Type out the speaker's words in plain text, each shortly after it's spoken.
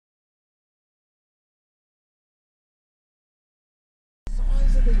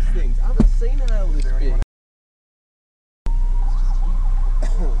things. I haven't seen a hail this big.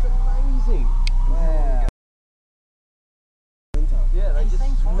 It's amazing. Wow. Yeah, they just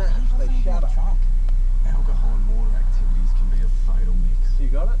smash, they shatter. Alcohol and water activities can be a fatal mix. You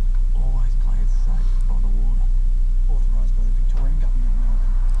got it? Always play it safe by the water. Authorised by the Victorian Government,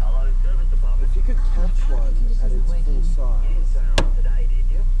 Melbourne. Hello, service department. If you could catch one at its full size. Today, did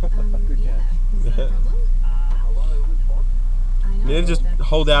you? Good catch. Hello, it's Bob. You need to just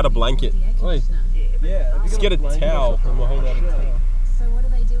hold out a blanket. Oi. Yeah, Let's get a towel and we'll hold out a towel. So what do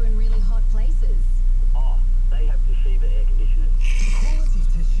they do in really hot places? Oh, they have Toshiba air conditioners.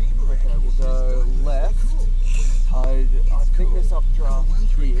 Okay, we'll go left. I think this updraft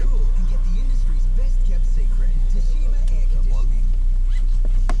here.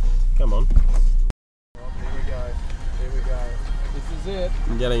 Come on. Oh, here we go. Here we go. This is it.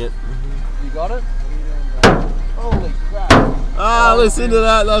 I'm getting it. You got it? Holy crap. Ah, listen to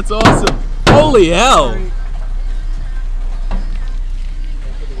that. That's awesome. Holy hell.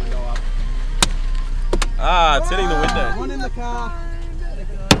 Put the window up. Ah, it's hitting the window. One in the car.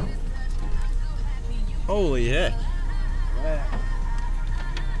 Holy heck. Wow.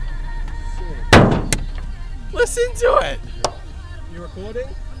 Sick. Listen to it. You recording?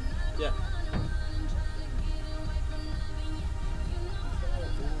 Yeah.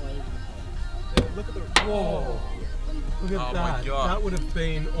 Look at the. Whoa. Look at Oh that. my God. That would have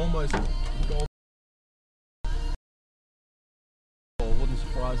been almost gold. Wouldn't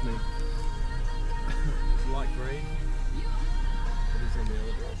surprise me. It's light green. It is on the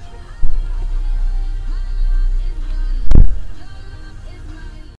other direction.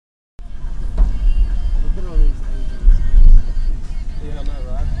 Look at all these Asians. Yeah, I know,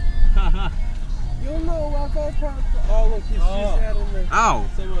 right? You'll know our GoPro. Oh, look, he's just out in the. Ow.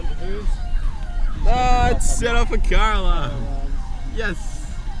 Someone who's. Ah, it's set off a car alarm. Yes.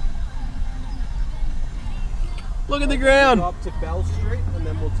 Look at the ground. Go up to Bell Street and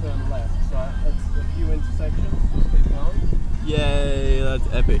then we'll turn left. So it's a few intersections. Just keep going. Yay, that's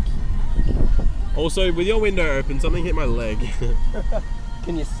epic. Also, with your window open, something hit my leg.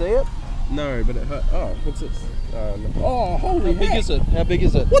 Can you see it? No, but it hurt. Oh, what's this? No. Oh, holy! How big is it? How big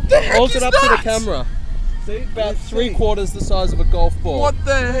is it? What the heck Hold is it up that? to the camera. See, about Let's 3/4 the size of a golf ball. What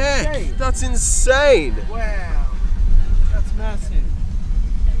the heck? shape. That's insane. Wow, that's massive.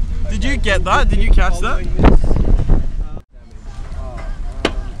 Did you get that? Did you catch that?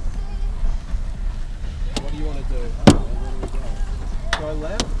 What do you want to do? Go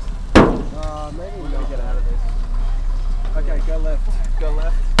left? Maybe we're going to get out of this. Okay, go left. Go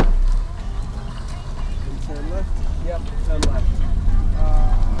left. And turn left. Yep, turn left.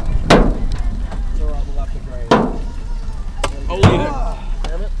 It's alright, we'll have to grade. Holy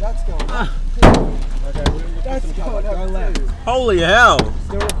Damn it, that's going up. Okay, we'll that's going up. Go left. Holy hell.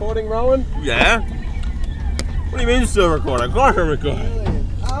 Still recording, Rowan? Yeah? What do you mean still recording? Of course I'm recording. Brilliant.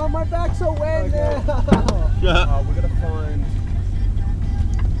 Oh, my back's so wet now. Yeah. We're going to find...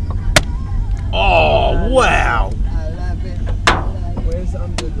 Oh, wow. I love it. Where's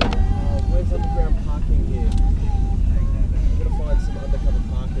underground parking here? We're gonna find some undercover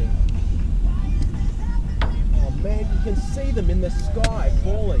parking. Oh man, you can see them in the sky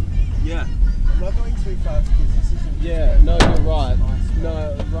falling. Yeah. I'm not going too fast because this isn't. Yeah, no, you're right.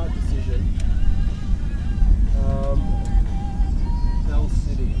 No, right decision. Bell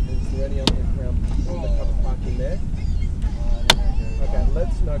City. Is there any undercover parking there? Okay,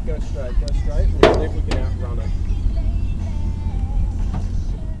 let's go straight. Go straight. We'll see if we can outrun it.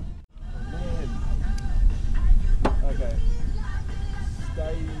 Oh, man. Okay.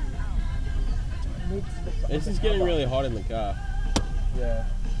 Stay. Move to the This is getting really hot in the car. Yeah.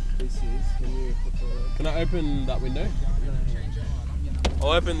 This is. Can you put the... Can I open that window?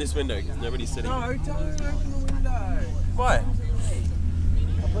 I'll open this window because nobody's sitting. No, don't open the window. Why?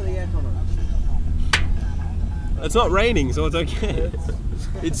 I'll put the aircon on. It's not raining, so it's okay.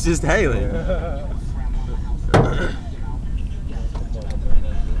 It's just hailing.